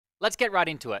Let's get right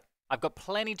into it. I've got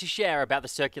plenty to share about the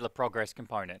circular progress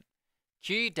component.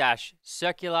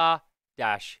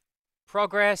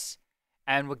 Q-circular-progress,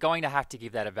 and we're going to have to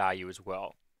give that a value as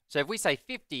well. So if we say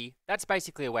 50, that's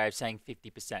basically a way of saying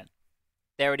 50%.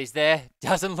 There it is there.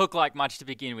 Doesn't look like much to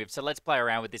begin with, so let's play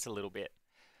around with this a little bit.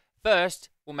 First,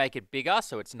 we'll make it bigger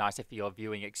so it's nicer for your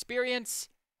viewing experience.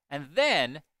 And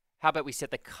then, how about we set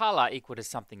the color equal to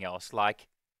something else, like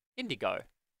indigo.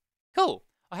 Cool.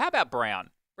 Or how about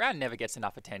brown? Brown never gets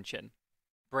enough attention.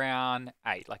 Brown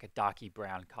 8, like a darky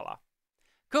brown color.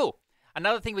 Cool.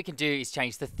 Another thing we can do is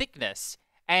change the thickness.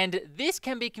 And this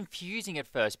can be confusing at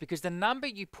first because the number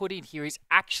you put in here is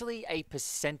actually a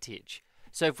percentage.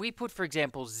 So if we put, for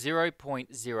example,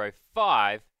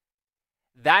 0.05,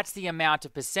 that's the amount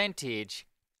of percentage,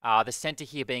 the center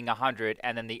here being 100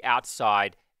 and then the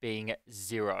outside being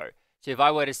 0. So if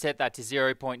I were to set that to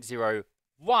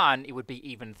 0.01, it would be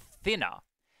even thinner.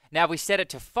 Now, if we set it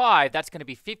to 5, that's going to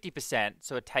be 50%,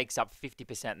 so it takes up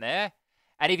 50% there.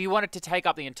 And if you want it to take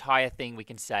up the entire thing, we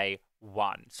can say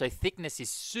 1. So thickness is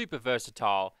super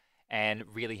versatile and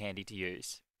really handy to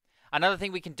use. Another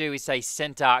thing we can do is say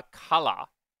center color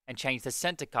and change the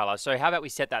center color. So how about we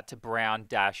set that to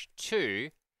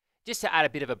brown-2, just to add a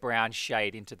bit of a brown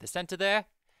shade into the center there.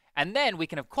 And then we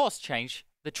can, of course, change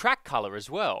the track color as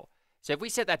well. So if we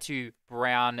set that to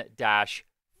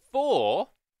brown-4,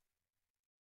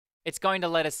 it's going to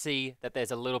let us see that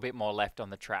there's a little bit more left on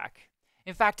the track.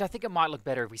 In fact, I think it might look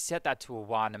better if we set that to a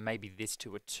 1 and maybe this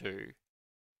to a 2.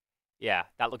 Yeah,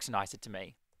 that looks nicer to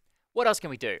me. What else can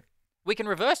we do? We can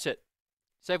reverse it.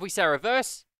 So if we say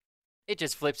reverse, it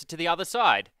just flips it to the other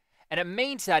side. And it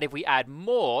means that if we add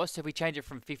more, so if we change it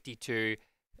from 50 to,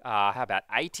 how about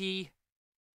 80,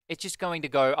 it's just going to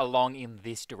go along in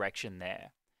this direction there.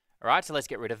 All right, so let's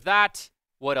get rid of that.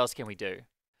 What else can we do?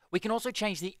 We can also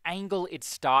change the angle it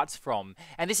starts from.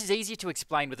 And this is easier to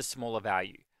explain with a smaller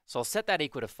value. So I'll set that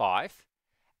equal to 5.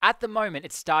 At the moment,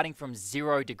 it's starting from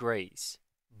 0 degrees.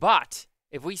 But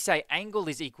if we say angle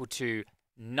is equal to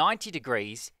 90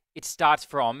 degrees, it starts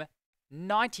from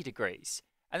 90 degrees.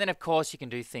 And then, of course, you can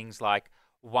do things like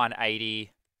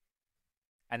 180.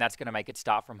 And that's going to make it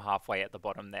start from halfway at the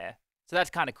bottom there. So that's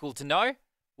kind of cool to know.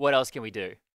 What else can we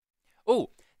do?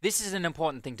 Oh, this is an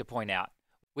important thing to point out.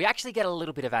 We actually get a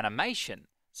little bit of animation.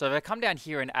 So if I come down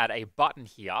here and add a button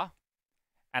here,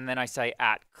 and then I say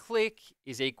 @click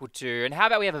is equal to, and how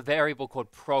about we have a variable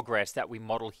called progress that we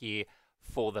model here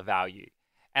for the value.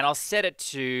 And I'll set it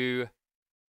to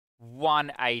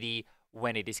 180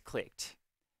 when it is clicked.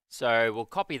 So we'll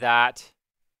copy that.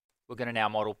 We're going to now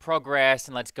model progress,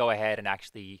 and let's go ahead and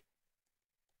actually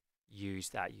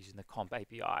use that using the comp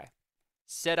API.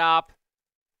 Setup.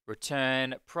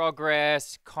 Return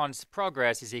progress, const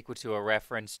progress is equal to a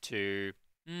reference to,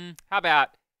 how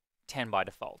about 10 by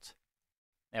default?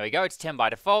 There we go, it's 10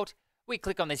 by default. We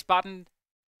click on this button,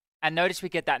 and notice we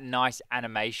get that nice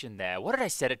animation there. What did I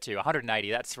set it to?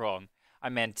 180, that's wrong. I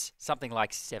meant something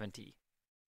like 70.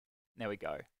 There we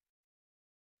go.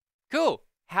 Cool.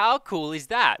 How cool is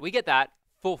that? We get that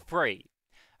for free.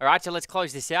 All right, so let's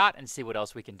close this out and see what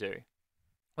else we can do.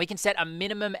 We can set a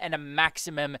minimum and a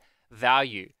maximum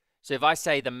value. So if I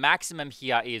say the maximum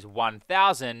here is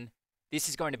 1,000, this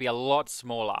is going to be a lot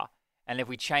smaller. And if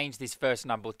we change this first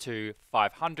number to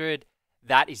 500,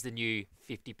 that is the new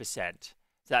 50%. So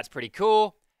that's pretty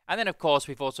cool. And then, of course,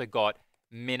 we've also got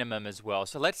minimum as well.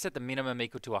 So let's set the minimum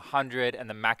equal to 100 and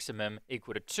the maximum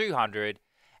equal to 200.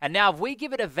 And now if we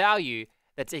give it a value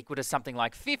that's equal to something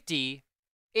like 50,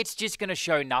 it's just going to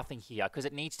show nothing here because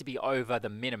it needs to be over the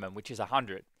minimum, which is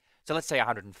 100. So let's say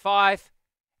 105.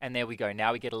 And there we go.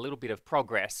 Now we get a little bit of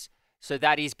progress. So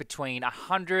that is between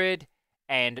 100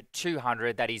 and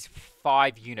 200. That is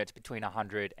 5 units between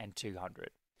 100 and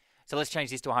 200. So let's change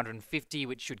this to 150,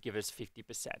 which should give us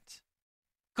 50%.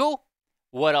 Cool.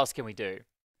 What else can we do?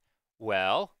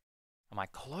 Well, I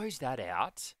might close that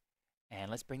out.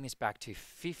 And let's bring this back to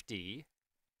 50.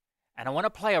 And I want to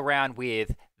play around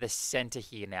with the center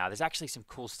here now. There's actually some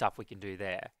cool stuff we can do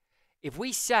there. If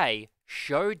we say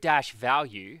show dash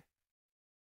value,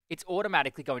 it's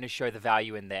automatically going to show the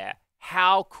value in there.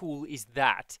 How cool is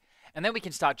that? And then we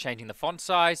can start changing the font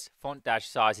size. Font dash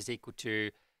size is equal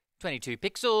to 22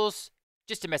 pixels.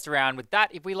 Just to mess around with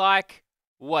that if we like.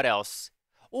 What else?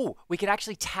 Oh, we can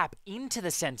actually tap into the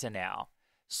center now.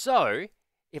 So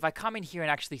if I come in here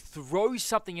and actually throw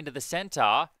something into the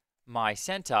center, my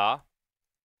center,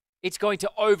 it's going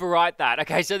to overwrite that.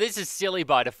 Okay, so this is silly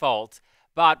by default,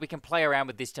 but we can play around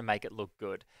with this to make it look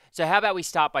good. So how about we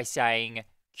start by saying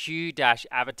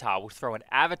Q-avatar. We'll throw an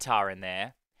avatar in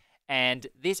there. And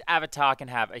this avatar can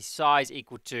have a size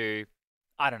equal to,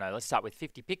 I don't know, let's start with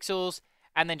 50 pixels,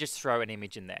 and then just throw an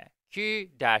image in there.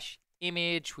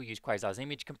 Q-image, we'll use Quasar's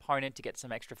image component to get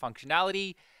some extra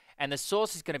functionality, and the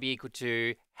source is going to be equal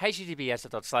to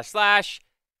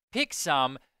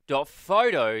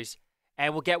https://picsum.photos,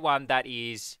 and we'll get one that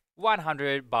is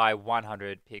 100 by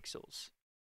 100 pixels.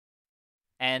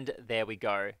 And there we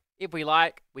go. If we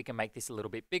like, we can make this a little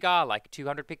bit bigger, like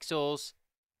 200 pixels.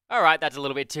 All right, that's a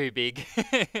little bit too big.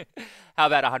 How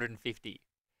about 150?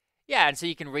 Yeah, and so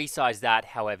you can resize that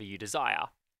however you desire.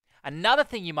 Another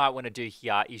thing you might want to do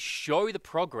here is show the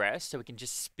progress, so we can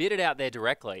just spit it out there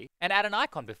directly and add an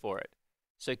icon before it.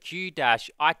 So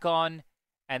Q-icon,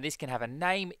 and this can have a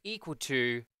name equal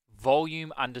to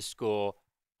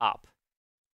volume_up.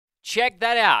 Check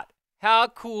that out. How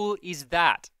cool is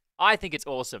that? I think it's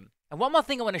awesome. And one more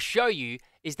thing I want to show you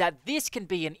is that this can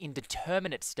be an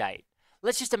indeterminate state.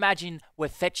 Let's just imagine we're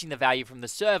fetching the value from the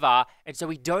server, and so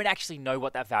we don't actually know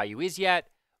what that value is yet.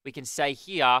 We can say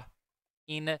here,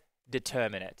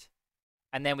 indeterminate.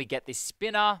 And then we get this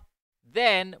spinner.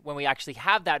 Then, when we actually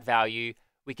have that value,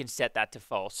 we can set that to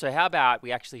false. So how about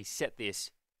we actually set this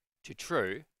to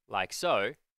true, like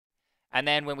so. And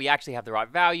then when we actually have the right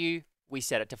value, we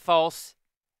set it to false,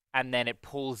 and then it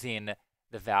pulls in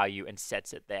the value and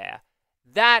sets it there.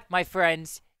 That, my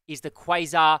friends, is the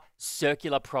Quasar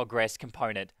Circular Progress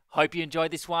component. Hope you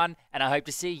enjoyed this one, and I hope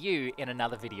to see you in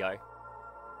another video.